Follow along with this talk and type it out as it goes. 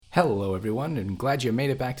Hello everyone, and glad you made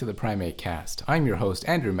it back to the PrimateCast. I'm your host,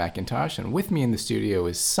 Andrew McIntosh, and with me in the studio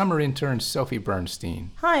is summer intern Sophie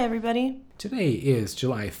Bernstein. Hi everybody. Today is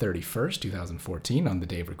July 31st, 2014, on the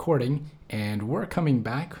day of recording, and we're coming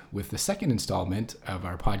back with the second installment of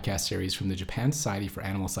our podcast series from the Japan Society for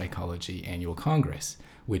Animal Psychology Annual Congress,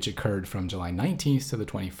 which occurred from July 19th to the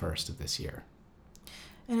 21st of this year.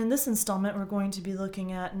 And in this installment, we're going to be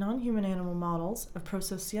looking at non-human animal models of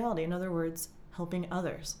prosociality, in other words, helping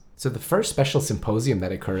others. So the first special symposium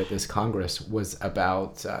that occurred at this Congress was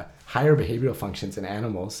about higher behavioral functions in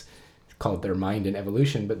animals, called Their Mind and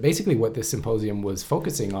Evolution. But basically what this symposium was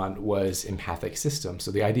focusing on was empathic systems,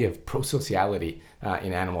 so the idea of prosociality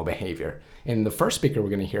in animal behavior. And the first speaker we're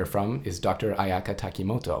going to hear from is Dr. Ayaka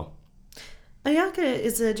Takimoto. Ayaka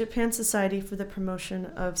is a Japan Society for the Promotion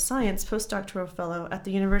of Science postdoctoral fellow at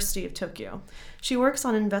the University of Tokyo. She works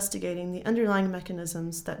on investigating the underlying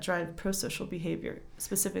mechanisms that drive prosocial behavior,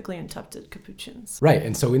 specifically in tufted capuchins. Right,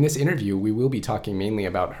 and so in this interview, we will be talking mainly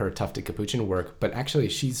about her tufted capuchin work, but actually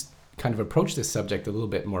she's kind of approached this subject a little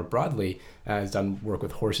bit more broadly, has done work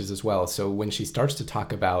with horses as well. So when she starts to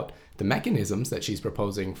talk about the mechanisms that she's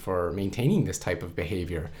proposing for maintaining this type of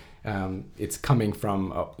behavior, it's coming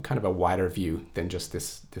from kind of a wider view than just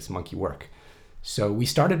this monkey work. So we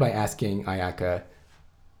started by asking Ayaka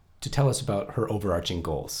to tell us about her overarching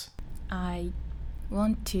goals. I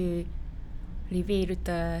want to reveal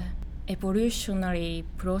the evolutionary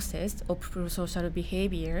process of prosocial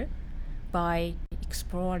behavior by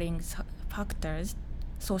exploring factors,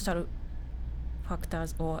 social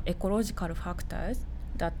factors or ecological factors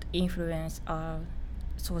that influence our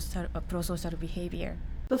prosocial behavior.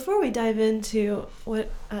 Before we dive into what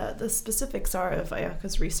the specifics are of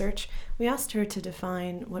Ayaka's research, we asked her to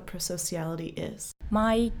define what prosociality is.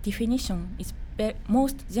 My definition is the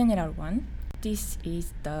most general one. This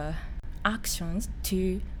is the actions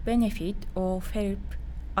to benefit or help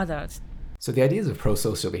others. So the ideas of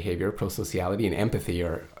prosocial behavior, prosociality, and empathy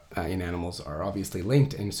are in animals are obviously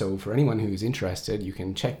linked. And so for anyone who's interested, you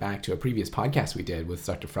can check back to a previous podcast we did with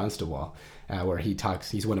Dr. Franz de Waal, where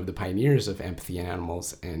he's one of the pioneers of empathy in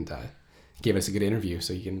animals and gave us a good interview.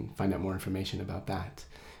 So you can find out more information about that.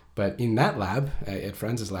 But in that lab, at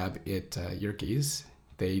Franz's lab at Yerkes,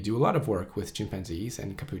 they do a lot of work with chimpanzees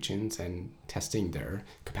and capuchins and testing their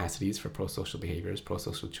capacities for prosocial behaviors,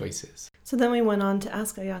 prosocial choices. So then we went on to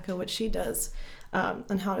ask Ayaka what she does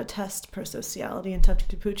and how to test prosociality in tufted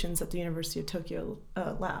capuchins at the University of Tokyo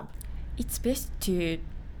lab. It's best to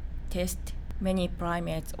test many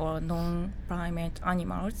primates or non-primate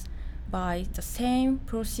animals by the same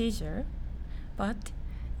procedure, but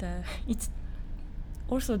it's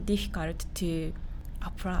also difficult to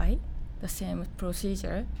apply the same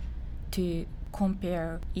procedure to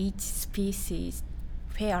compare each species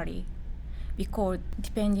fairly, because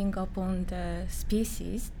depending upon the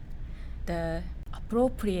species, the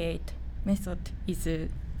appropriate method is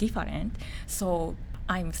different. So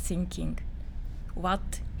I'm thinking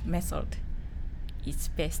what method is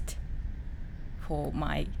best for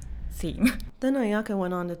my theme. Then Ayaka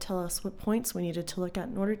went on to tell us what points we needed to look at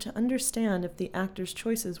in order to understand if the actors'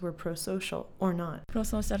 choices were prosocial or not.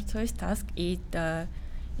 Prosocial choice task is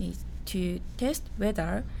to test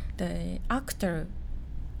whether the actor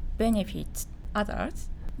benefits others.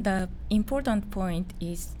 The important point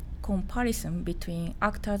is comparison between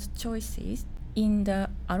actors' choices in the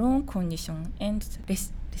alone condition and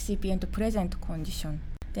recipient present condition.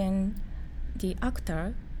 Then the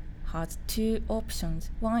actor has two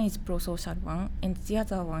options. One is prosocial one and the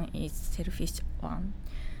other one is selfish one.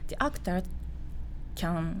 The actor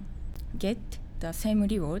can get the same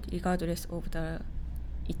reward regardless of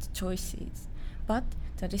its choices, but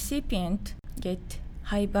the recipient get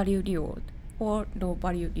high value reward or low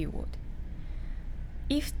value reward.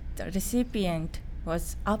 If the recipient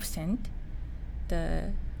was absent,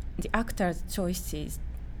 the actor's choices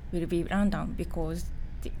will be random because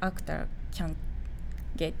the actor can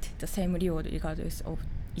get the same reward regardless of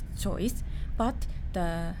its choice. But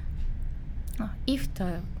if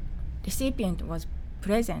the recipient was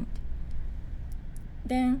present,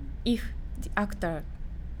 then if the actor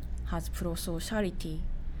has prosociality,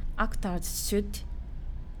 actors should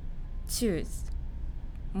choose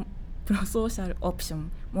prosocial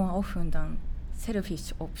option more often than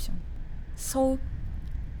selfish option. So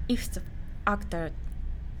if the actor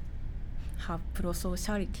have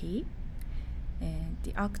prosociality,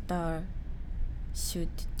 the actor should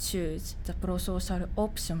choose the prosocial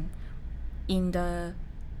option in the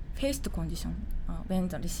first condition when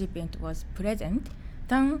the recipient was present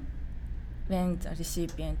than when the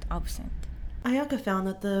recipient absent. Ayaka found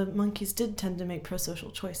that the monkeys did tend to make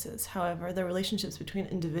prosocial choices. However, the relationships between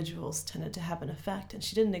individuals tended to have an effect, and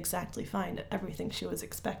she didn't exactly find everything she was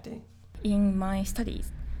expecting. In my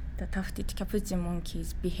studies, the tufted capuchin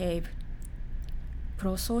monkeys behave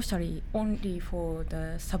prosocially only for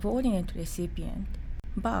the subordinate recipient.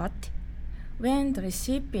 But when the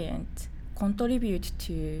recipient contribute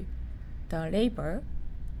to the labor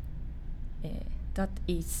that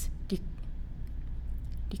is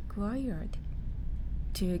required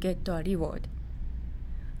to get a reward,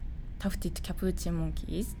 tufted capuchin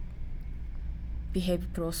monkeys behave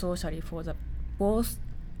prosocially for the both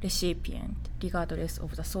recipient, regardless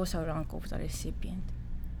of the social rank of the recipient.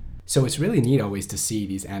 So it's really neat always to see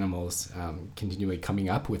these animals continually coming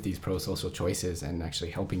up with these prosocial choices and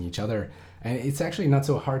actually helping each other. And it's actually not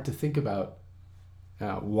so hard to think about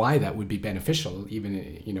why that would be beneficial, even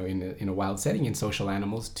in a wild setting in social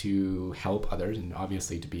animals, to help others and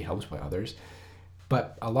obviously to be helped by others.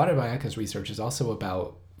 But a lot of Ayaka's research is also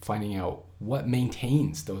about finding out what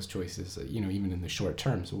maintains those choices, even in the short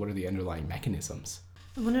term. So what are the underlying mechanisms?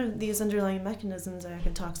 One of these underlying mechanisms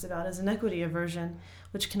Ayaka talks about is inequity aversion,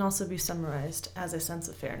 which can also be summarized as a sense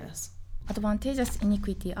of fairness. Advantageous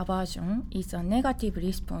inequity aversion is a negative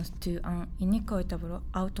response to an inequitable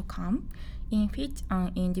outcome in which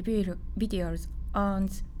an individual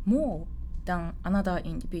earns more than another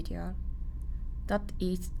individual. That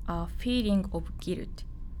is a feeling of guilt.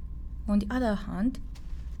 On the other hand,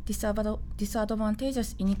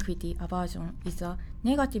 disadvantageous inequity aversion is a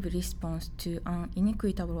negative response to an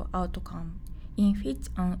inequitable outcome in which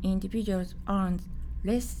an individual earns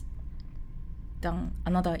less than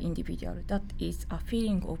another individual. That is a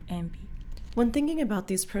feeling of envy. When thinking about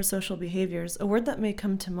these prosocial behaviors, a word that may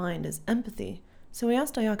come to mind is empathy. So we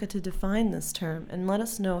asked Ayaka to define this term and let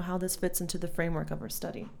us know how this fits into the framework of our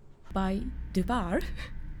study. By Duval,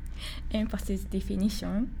 empathy's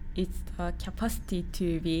definition is the capacity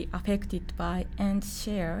to be affected by and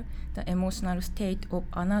share the emotional state of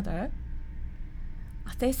another,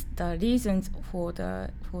 assess the reasons for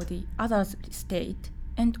the other's state,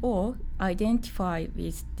 and or identify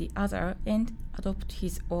with the other and adopt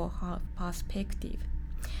his or her perspective.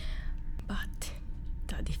 But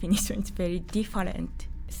the definition is very different,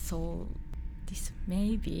 so this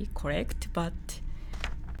may be correct, but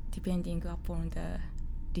depending upon the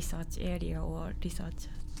research area or researcher.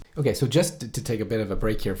 Okay, so just to take a bit of a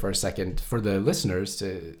break here for a second, for the listeners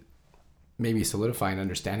to maybe solidify an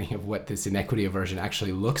understanding of what this inequity aversion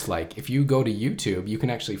actually looks like. If you go to YouTube, you can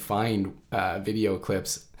actually find video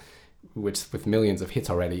clips with millions of hits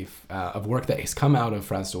already of work that has come out of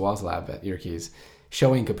Frans de Waal's lab at Yerkes,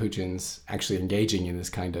 showing capuchins actually engaging in this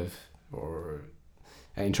kind of, or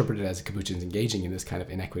interpreted as capuchins engaging in this kind of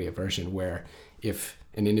inequity aversion, where if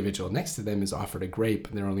an individual next to them is offered a grape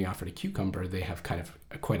and they're only offered a cucumber, they have kind of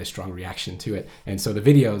quite a strong reaction to it. And so the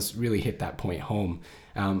videos really hit that point home.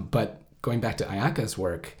 But going back to Ayaka's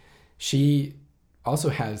work, she also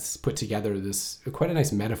has put together this quite a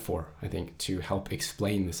nice metaphor, I think, to help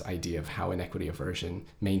explain this idea of how inequity aversion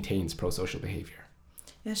maintains prosocial behavior.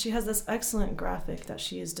 Yeah, she has this excellent graphic that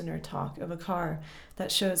she used in her talk of a car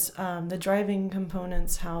that shows the driving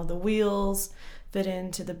components, how the wheels fit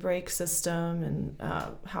into the brake system, and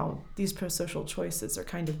how these prosocial choices are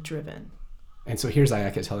kind of driven. And so here's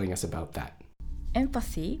Ayaka telling us about that.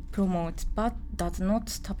 Empathy promotes but does not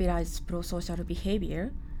stabilize prosocial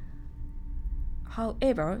behavior.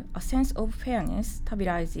 However, a sense of fairness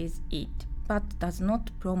stabilizes it but does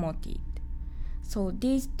not promote it. So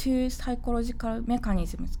these two psychological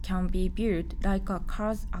mechanisms can be viewed like a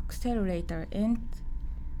car's accelerator and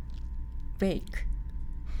brake.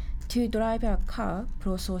 To drive a car,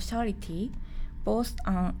 prosociality, both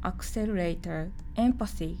an accelerator,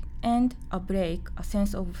 empathy, and a brake, a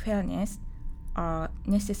sense of fairness, are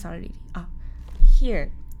necessary.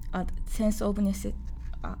 Here, a sense of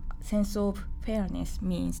fairness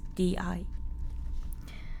means DI.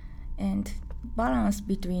 And balance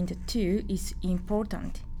between the two is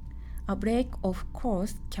important. A brake, of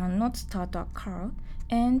course, cannot start a car,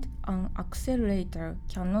 and an accelerator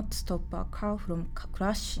cannot stop a car from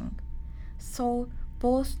crashing. So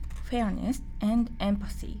both fairness and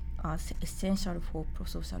empathy are essential for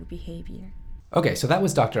prosocial behavior. Okay, so that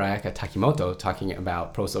was Dr. Ayaka Takimoto talking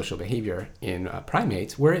about prosocial behavior in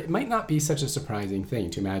primates, where it might not be such a surprising thing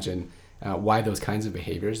to imagine why those kinds of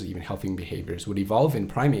behaviors, even helping behaviors, would evolve in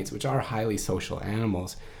primates, which are highly social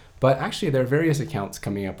animals. But actually, there are various accounts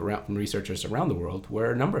coming up from researchers around the world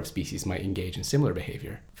where a number of species might engage in similar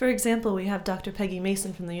behavior. For example, we have Dr. Peggy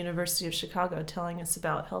Mason from the University of Chicago telling us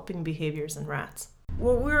about helping behaviors in rats.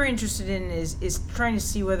 What we're interested in is trying to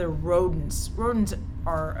see whether rodents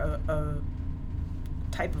are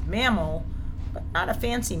type of mammal, but not a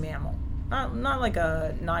fancy mammal, not like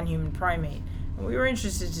a non-human primate. And we were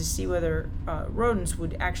interested to see whether rodents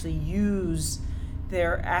would actually use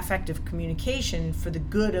their affective communication for the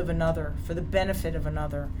good of another, for the benefit of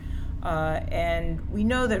another. And we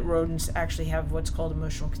know that rodents actually have what's called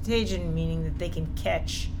emotional contagion, meaning that they can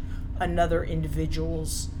catch another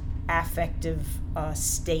individual's affective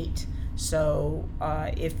state. So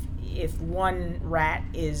if one rat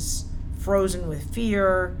is frozen with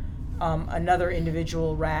fear, another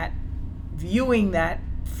individual rat viewing that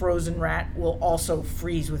frozen rat will also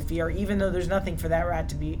freeze with fear, even though there's nothing for that rat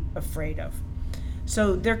to be afraid of.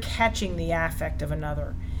 So they're catching the affect of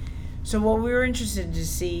another. So what we were interested to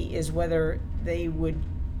see is whether they would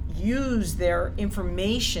use their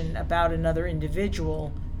information about another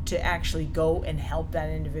individual to actually go and help that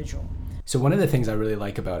individual. So one of the things I really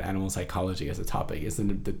like about animal psychology as a topic is the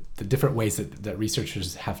different ways that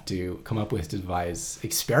researchers have to come up with to devise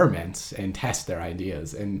experiments and test their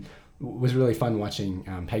ideas. And it was really fun watching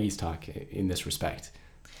Peggy's talk in this respect.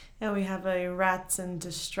 Yeah, we have a rats in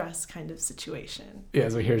distress kind of situation. Yeah,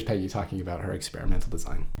 so here's Peggy talking about her experimental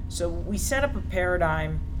design. So we set up a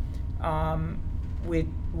paradigm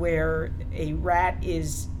where a rat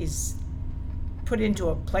is put into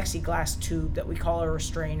a plexiglass tube that we call a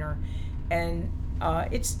restrainer, and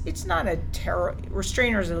it's not a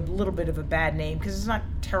restrainer is a little bit of a bad name because it's not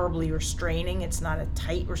terribly restraining. It's not a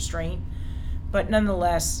tight restraint, but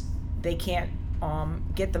nonetheless they can't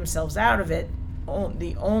get themselves out of it.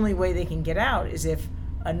 The only way they can get out is if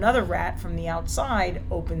another rat from the outside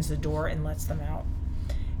opens the door and lets them out.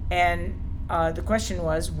 And the question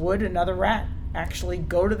was, would another rat actually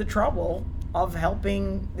go to the trouble of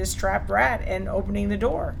helping this trapped rat and opening the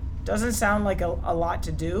door? Doesn't sound like a lot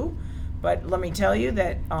to do, but let me tell you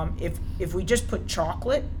that if we just put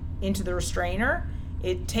chocolate into the restrainer,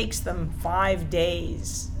 it takes them 5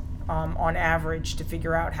 days on average to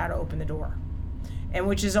figure out how to open the door. And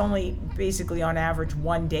which is only basically on average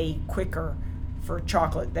 1 day quicker for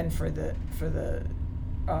chocolate than for the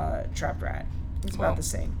trapped rat. It's about the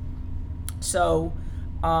same. So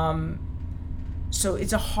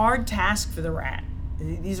it's a hard task for the rat.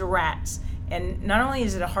 These are rats, and not only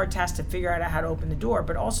is it a hard task to figure out how to open the door,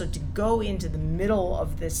 but also to go into the middle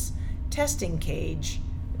of this testing cage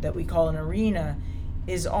that we call an arena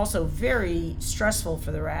is also very stressful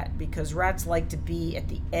for the rat, because rats like to be at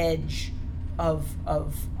the edge of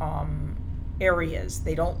areas.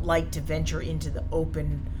 They don't like to venture into the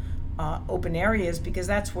open areas because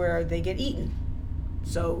that's where they get eaten.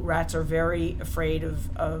 So rats are very afraid of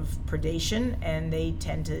predation, and they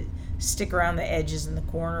tend to stick around the edges and the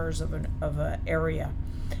corners of an area.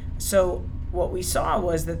 So what we saw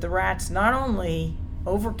was that the rats not only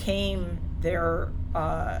overcame their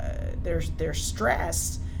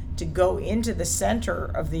stress to go into the center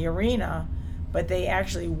of the arena, but they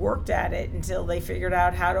actually worked at it until they figured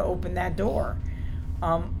out how to open that door.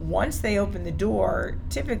 Once they open the door,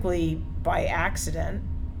 typically by accident,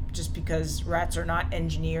 just because rats are not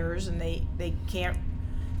engineers and they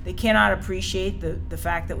cannot appreciate the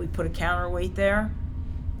fact that we put a counterweight there.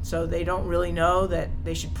 So they don't really know that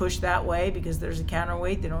they should push that way because there's a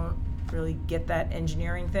counterweight. They don't really get that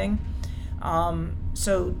engineering thing.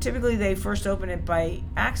 So typically they first open it by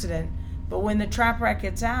accident, but when the trap rat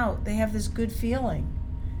gets out, they have this good feeling,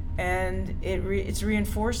 and it's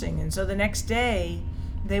reinforcing. And so the next day,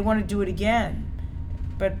 they want to do it again.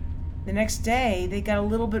 But the next day, they got a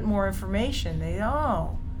little bit more information.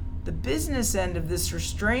 The business end of this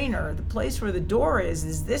restrainer, the place where the door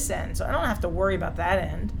is this end, so I don't have to worry about that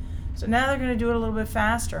end. So now they're going to do it a little bit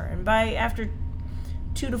faster. And after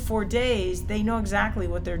 2 to 4 days, they know exactly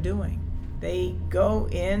what they're doing. They go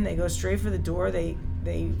in, they go straight for the door, they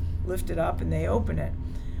lift it up and they open it.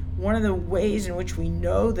 One of the ways in which we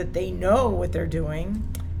know that they know what they're doing,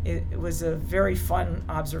 it was a very fun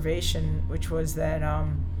observation, which was that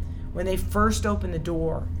when they first open the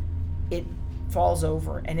door, it falls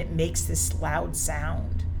over and it makes this loud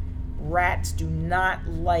sound. Rats do not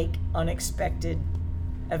like unexpected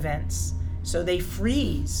events, so they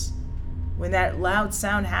freeze. When that loud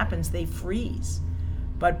sound happens, they freeze.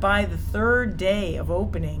 But by the 3rd day of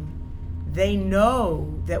opening, they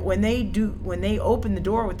know that when they open the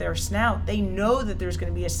door with their snout, they know that there's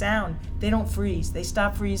going to be a sound. They don't freeze. They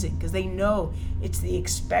stop freezing because they know it's the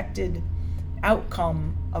expected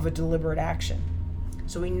outcome of a deliberate action.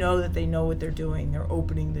 So we know that they know what they're doing. They're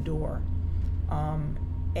opening the door,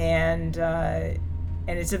 and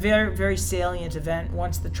it's a very, very salient event.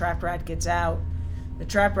 Once the trap rat gets out, the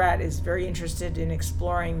trap rat is very interested in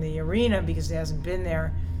exploring the arena because he hasn't been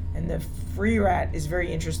there. And the free rat is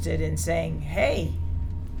very interested in saying, hey,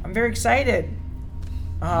 I'm very excited.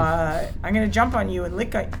 I'm going to jump on you and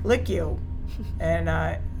lick you.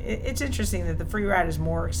 And it's interesting that the free rat is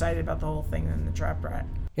more excited about the whole thing than the trapped rat.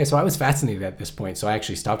 Yeah, so I was fascinated at this point. So I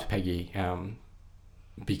actually stopped Peggy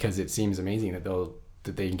because it seems amazing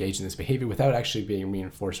that they engage in this behavior without actually being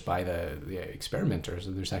reinforced by the experimenters.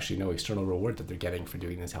 And there's actually no external reward that they're getting for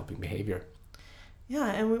doing this helping behavior. Yeah,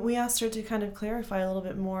 and we asked her to kind of clarify a little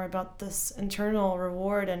bit more about this internal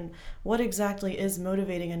reward and what exactly is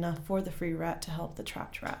motivating enough for the free rat to help the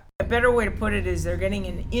trapped rat. A better way to put it is they're getting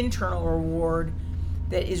an internal reward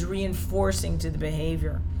that is reinforcing to the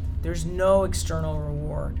behavior. There's no external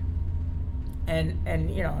reward. And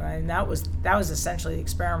that was essentially the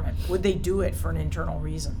experiment. Would they do it for an internal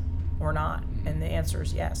reason or not? And the answer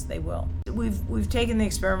is yes, they will. We've taken the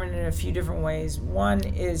experiment in a few different ways. One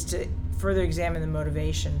is to further examine the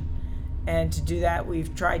motivation, and to do that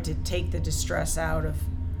we've tried to take the distress out of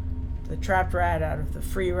the trapped rat, out of the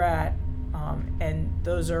free rat, and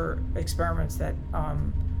those are experiments that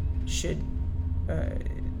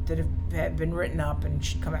that have been written up and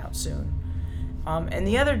should come out soon. And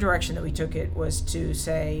the other direction that we took it was to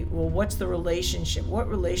say, well, what's the relationship? What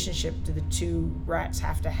relationship do the two rats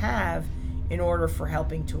have to have in order for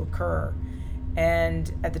helping to occur? And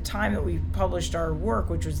at the time that we published our work,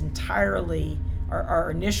 which was entirely, our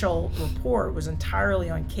initial report was entirely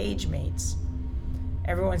on cage mates,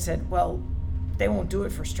 everyone said, well, they won't do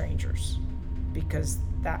it for strangers, because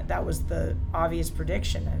that was the obvious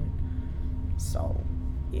prediction. And so,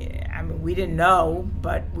 yeah, I mean, we didn't know,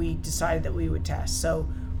 but we decided that we would test. So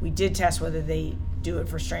we did test whether they do it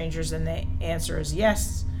for strangers, and the answer is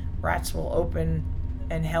yes. Rats will open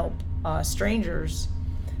and help strangers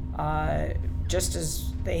just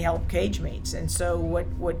as they help cage mates. And so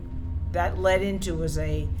what that led into was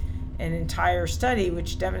an entire study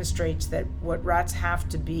which demonstrates that what rats have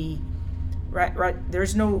to be,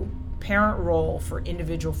 there's no parent role for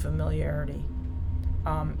individual familiarity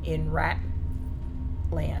in rat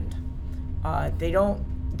land. They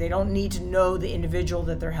don't need to know the individual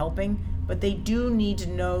that they're helping, but they do need to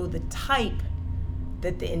know the type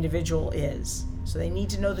that the individual is. So they need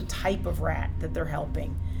to know the type of rat that they're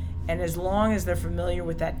helping. And as long as they're familiar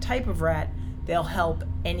with that type of rat, they'll help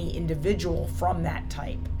any individual from that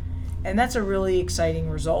type. And that's a really exciting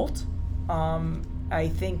result.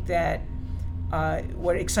 I think that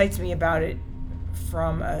what excites me about it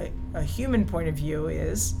from a human point of view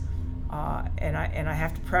is, and I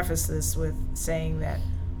have to preface this with saying that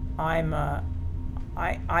I am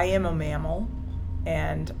a mammal,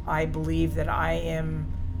 and I believe that I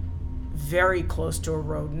am very close to a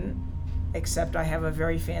rodent, except I have a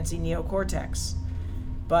very fancy neocortex.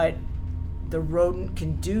 But the rodent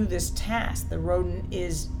can do this task. The rodent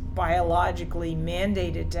is biologically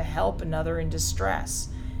mandated to help another in distress.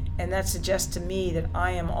 And that suggests to me that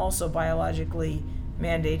I am also biologically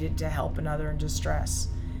mandated to help another in distress.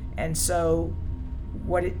 And so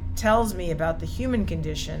what it tells me about the human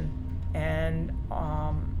condition, and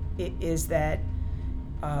it is that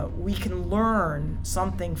we can learn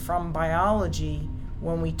something from biology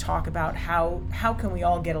when we talk about how can we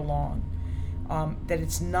all get along. That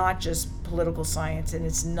it's not just political science, and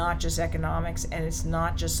it's not just economics, and it's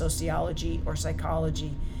not just sociology or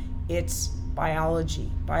psychology. It's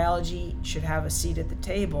biology. Biology should have a seat at the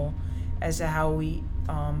table as to how we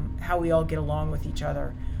all get along with each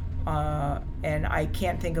other. And I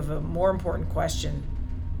can't think of a more important question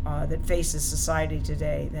that faces society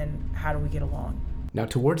today than how do we get along. Now,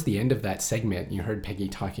 towards the end of that segment, you heard Peggy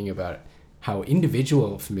talking about how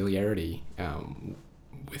individual familiarity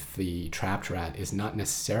with the trapped rat is not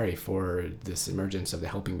necessary for this emergence of the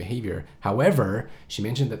helping behavior. However, she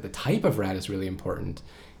mentioned that the type of rat is really important.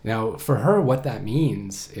 Now, for her, what that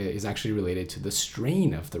means is actually related to the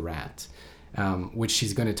strain of the rat, which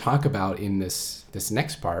she's going to talk about in this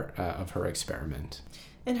next part of her experiment.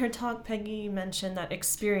 In her talk, Peggy mentioned that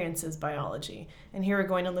experience is biology, and here we're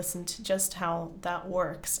going to listen to just how that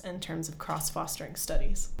works in terms of cross-fostering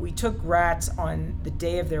studies. We took rats on the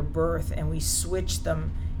day of their birth, and we switched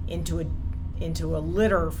them into a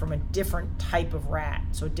litter from a different type of rat,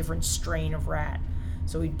 so a different strain of rat.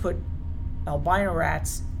 So we'd put albino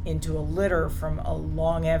rats into a litter from a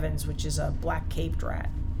Long Evans, which is a black-caped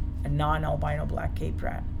rat, a non-albino black-caped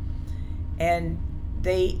rat. And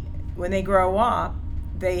when they grow up,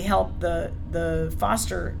 they help the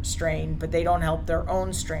foster strain, but they don't help their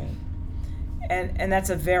own strain, and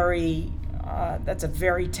that's a very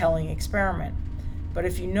telling experiment. But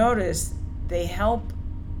if you notice, they help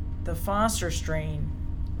the foster strain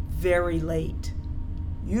very late.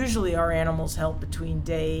 Usually, our animals help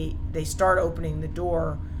they start opening the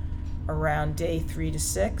door around day 3 to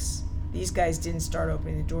 6, These guys didn't start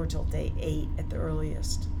opening the door till day 8 at the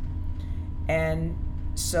earliest. And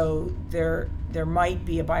so there might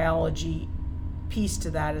be a biology piece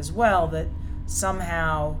to that as well, that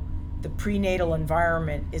somehow the prenatal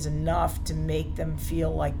environment is enough to make them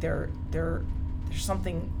feel like there's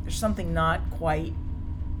something not quite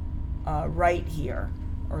right here,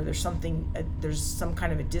 or there's some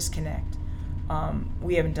kind of a disconnect.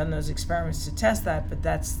 We haven't done those experiments to test that, but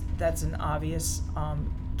that's an obvious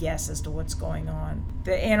guess as to what's going on.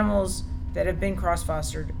 The animals that have been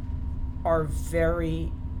cross-fostered are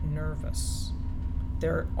very nervous.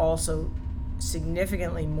 They're also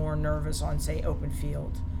significantly more nervous on, say, open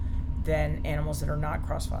field than animals that are not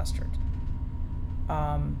cross-fostered.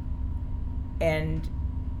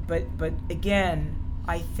 But again,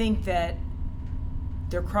 I think that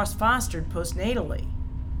they're cross-fostered postnatally,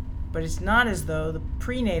 but it's not as though the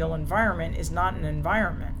prenatal environment is not an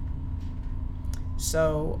environment.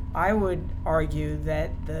 So I would argue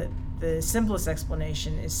that the simplest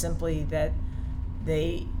explanation is simply that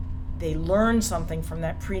they learn something from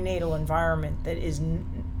that prenatal environment that is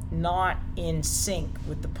not in sync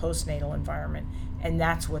with the postnatal environment, and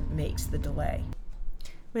that's what makes the delay.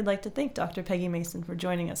 We'd like to thank Dr. Peggy Mason for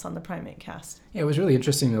joining us on the PrimateCast. Yeah, it was really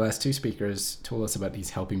interesting. The last two speakers told us about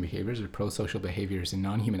these helping behaviors or pro-social behaviors in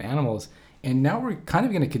non-human animals. And now we're kind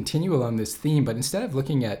of going to continue along this theme, but instead of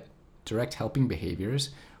looking at direct helping behaviors,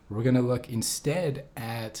 we're going to look instead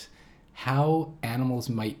at how animals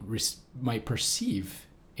might perceive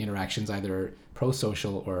interactions, either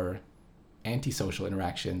pro-social or antisocial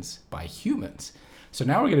interactions by humans. So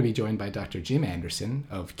now we're going to be joined by Dr. Jim Anderson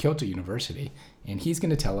of Kyoto University, and he's going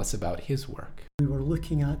to tell us about his work. We were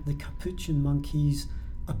looking at the capuchin monkey's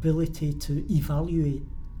ability to evaluate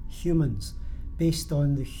humans based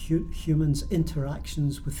on the humans'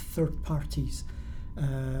 interactions with third parties.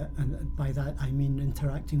 And by that I mean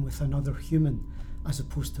interacting with another human as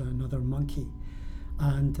opposed to another monkey.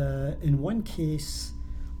 And in one case,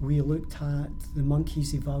 we looked at the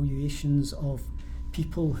monkey's evaluations of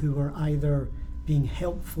people who were either being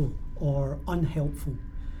helpful or unhelpful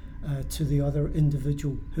to the other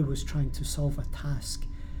individual who was trying to solve a task.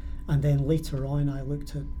 And then later on I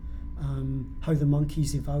looked at how the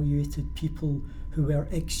monkeys evaluated people who were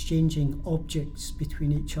exchanging objects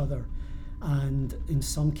between each other. And in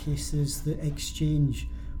some cases the exchange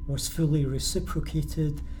was fully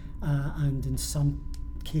reciprocated, and in some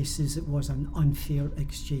cases it was an unfair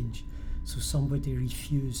exchange. So somebody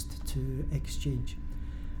refused to exchange.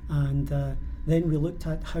 And then we looked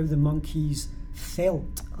at how the monkeys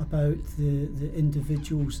felt about the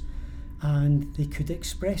individuals, and they could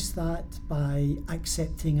express that by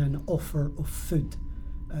accepting an offer of food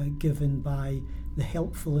given by the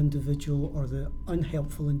helpful individual or the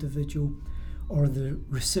unhelpful individual, or the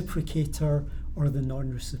reciprocator or the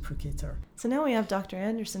non-reciprocator. So now we have Dr.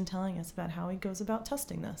 Anderson telling us about how he goes about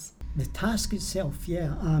testing this. The task itself,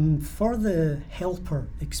 for the helper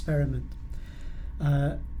experiment,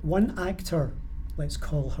 one actor, let's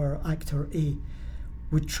call her actor A,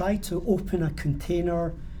 would try to open a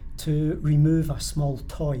container to remove a small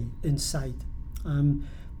toy inside.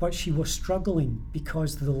 But she was struggling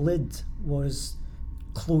because the lid was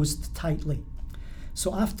closed tightly.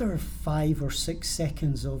 So after 5 or 6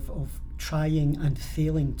 seconds of trying and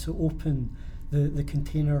failing to open the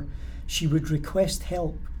container, she would request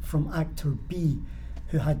help from actor B,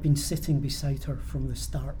 who had been sitting beside her from the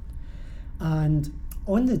start. And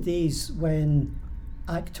on the days when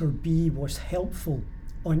actor B was helpful,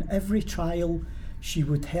 on every trial she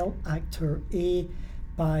would help actor A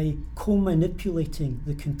by co-manipulating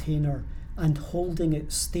the container and holding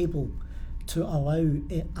it stable to allow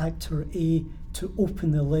actor A to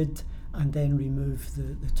open the lid and then remove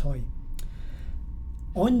the toy.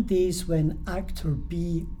 On days when actor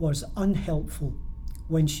B was unhelpful,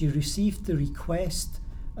 when she received the request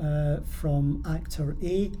from actor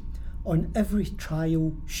A, on every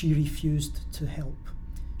trial she refused to help.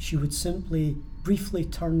 She would simply briefly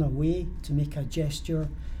turn away to make a gesture,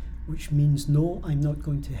 which means no, I'm not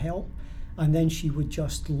going to help, and then she would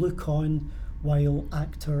just look on while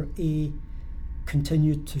actor A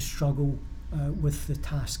continued to struggle with the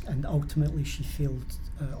task, and ultimately she failed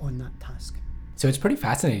on that task. So it's pretty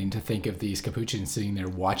fascinating to think of these capuchins sitting there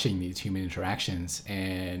watching these human interactions,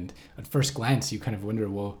 and at first glance you kind of wonder,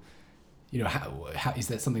 well, you know, how is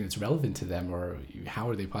that something that's relevant to them, or how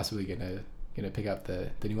are they possibly going to pick up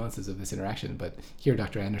the nuances of this interaction? But here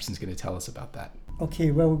Dr. Anderson's going to tell us about that.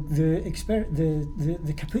 Okay, well,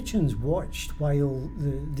 the capuchins watched while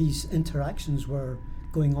these interactions were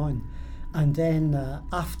going on, and then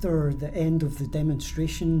after the end of the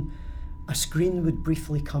demonstration, a screen would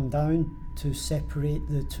briefly come down to separate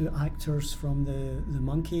the two actors from the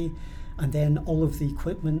monkey, and then all of the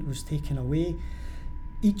equipment was taken away.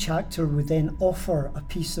 Each actor would then offer a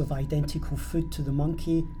piece of identical food to the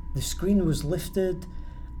monkey. The screen was lifted,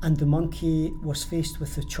 and the monkey was faced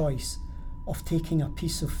with the choice of taking a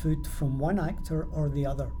piece of food from one actor or the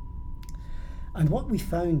other. And what we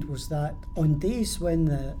found was that on days when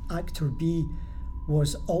the actor B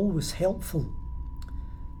was always helpful,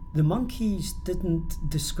 the monkeys didn't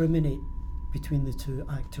discriminate between the two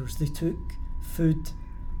actors. They took food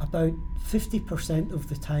about 50% of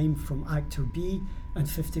the time from actor B and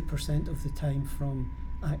 50% of the time from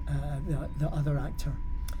the other actor.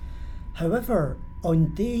 However,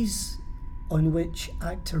 on days on which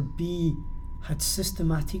actor B had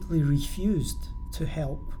systematically refused to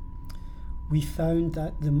help, we found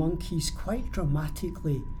that the monkeys quite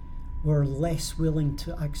dramatically were less willing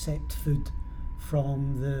to accept food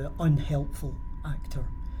from the unhelpful actor.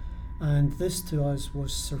 And this to us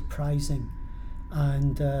was surprising.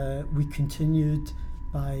 And we continued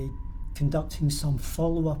by conducting some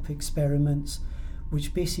follow-up experiments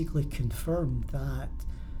which basically confirmed that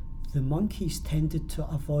the monkeys tended to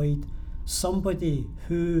avoid somebody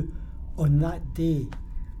who on that day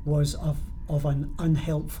was of an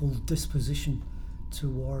unhelpful disposition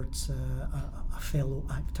towards a fellow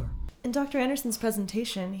actor. In Dr. Anderson's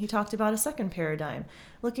presentation, he talked about a second paradigm,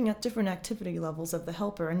 looking at different activity levels of the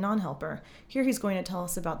helper and non-helper. Here he's going to tell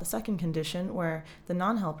us about the second condition, where the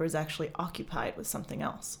non-helper is actually occupied with something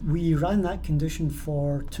else. We ran that condition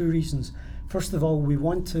for two reasons. First of all, we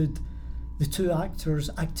wanted the two actors'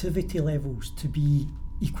 activity levels to be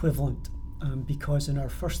equivalent, because in our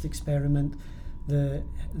first experiment, the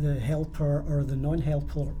helper or the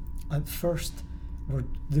non-helper at first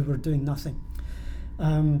they were doing nothing.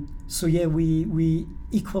 So we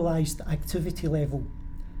equalized the activity level,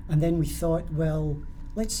 and then we thought, well,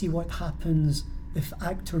 let's see what happens if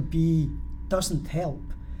actor B doesn't help,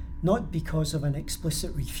 not because of an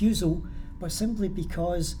explicit refusal, but simply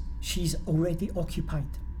because she's already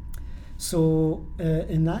occupied. So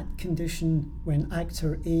in that condition, when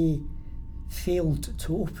actor A failed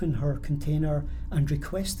to open her container and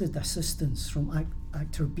requested assistance from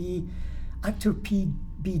actor B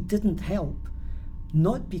didn't help,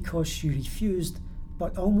 not because she refused,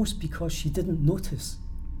 but almost because she didn't notice.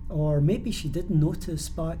 Or maybe she didn't notice,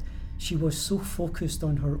 but she was so focused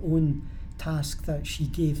on her own task that she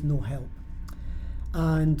gave no help.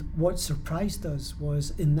 And what surprised us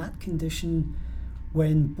was in that condition,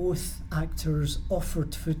 when both actors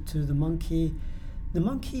offered food to the monkey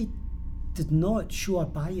did not show a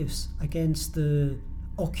bias against the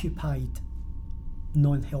occupied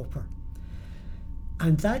non-helper.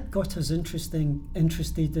 And that got us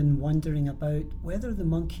interested in wondering about whether the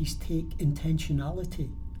monkeys take intentionality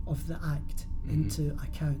of the act into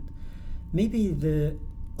account. Maybe the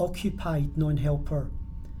occupied non-helper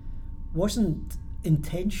wasn't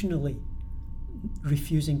intentionally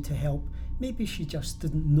refusing to help. Maybe she just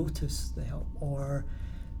didn't notice the help, or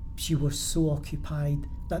she was so occupied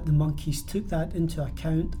that the monkeys took that into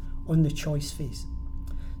account on the choice phase.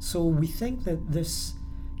 So we think that this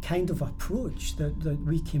kind of approach that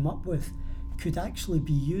we came up with could actually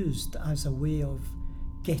be used as a way of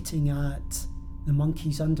getting at the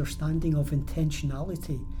monkey's understanding of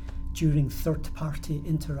intentionality during third-party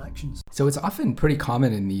interactions. So it's often pretty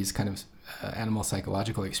common in these kind of animal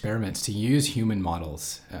psychological experiments to use human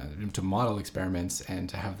models, to model experiments and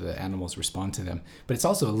to have the animals respond to them. But it's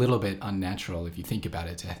also a little bit unnatural, if you think about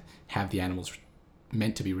it, to have the animals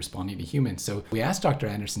meant to be responding to humans. So we asked Dr.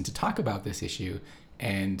 Anderson to talk about this issue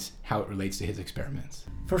and how it relates to his experiments.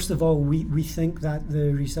 First of all, we think that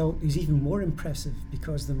the result is even more impressive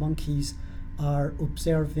because the monkeys are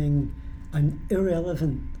observing an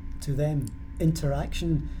irrelevant to them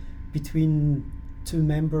interaction between two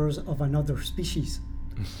members of another species.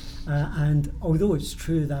 And although it's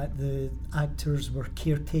true that the actors were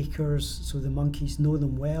caretakers, so the monkeys know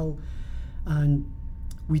them well, and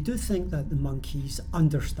we do think that the monkeys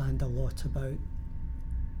understand a lot about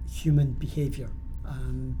human behaviour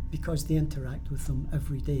because they interact with them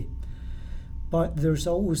every day. But there's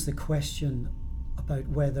always the question about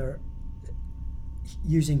whether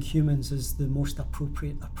using humans is the most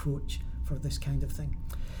appropriate approach for this kind of thing.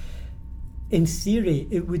 In theory,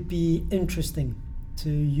 it would be interesting to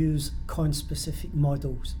use conspecific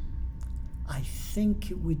models. I think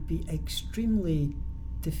it would be extremely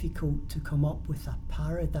difficult to come up with a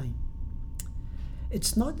paradigm.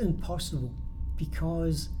 It's not impossible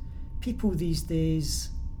because people these days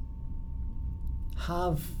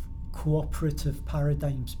have cooperative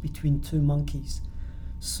paradigms between two monkeys.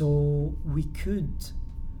 So we could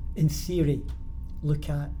in theory, look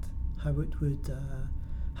at how it would,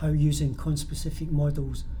 how using conspecific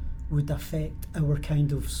models would affect our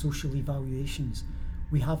kind of social evaluations.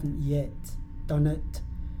 We haven't yet done it.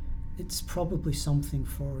 It's probably something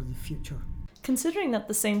for the future. Considering that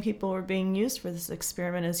the same people were being used for this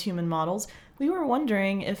experiment as human models, we were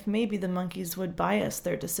wondering if maybe the monkeys would bias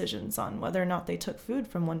their decisions on whether or not they took food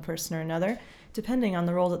from one person or another, depending on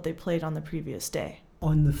the role that they played on the previous day.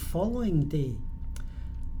 On the following day,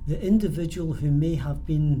 the individual who may have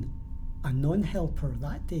been a non-helper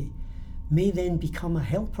that day may then become a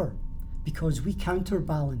helper because we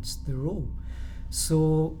counterbalanced the role.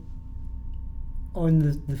 So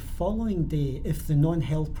on the following day, if the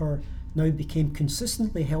non-helper now became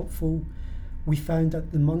consistently helpful, we found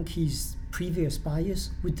that the monkey's previous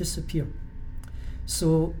bias would disappear.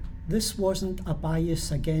 So this wasn't a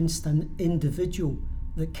bias against an individual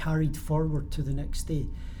that carried forward to the next day.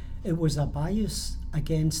 It was a bias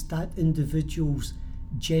against that individual's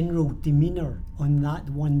general demeanour on that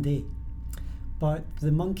one day. But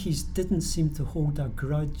the monkeys didn't seem to hold a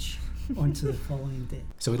grudge onto the following day.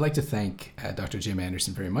 So we'd like to thank Dr. Jim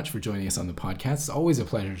Anderson very much for joining us on the podcast. It's always a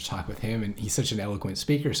pleasure to talk with him, and he's such an eloquent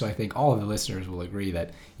speaker, so I think all of the listeners will agree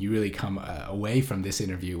that you really come away from this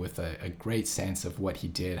interview with a great sense of what he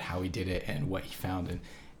did, how he did it, and what he found, and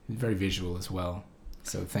very visual as well.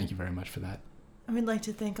 So thank you very much for that. And we'd like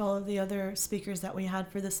to thank all of the other speakers that we had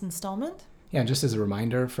for this installment. Yeah, and just as a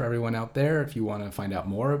reminder for everyone out there, if you want to find out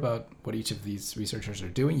more about what each of these researchers are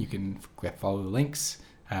doing, you can follow the links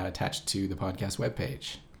attached to the podcast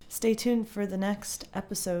webpage. Stay tuned for the next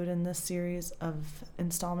episode in this series of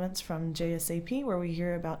installments from JSAP, where we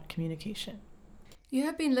hear about communication. You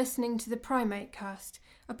have been listening to the PrimateCast,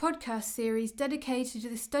 a podcast series dedicated to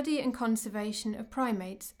the study and conservation of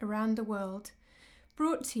primates around the world.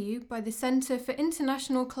 Brought to you by the Centre for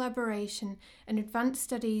International Collaboration and Advanced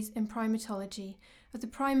Studies in Primatology of the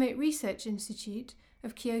Primate Research Institute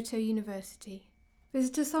of Kyoto University.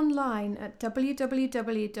 Visit us online at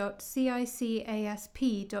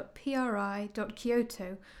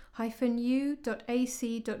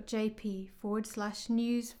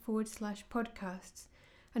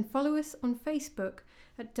and follow us on Facebook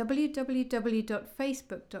at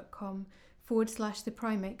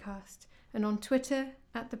www.facebook.com/theprimatecast and on Twitter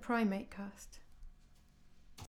at theprimatecast.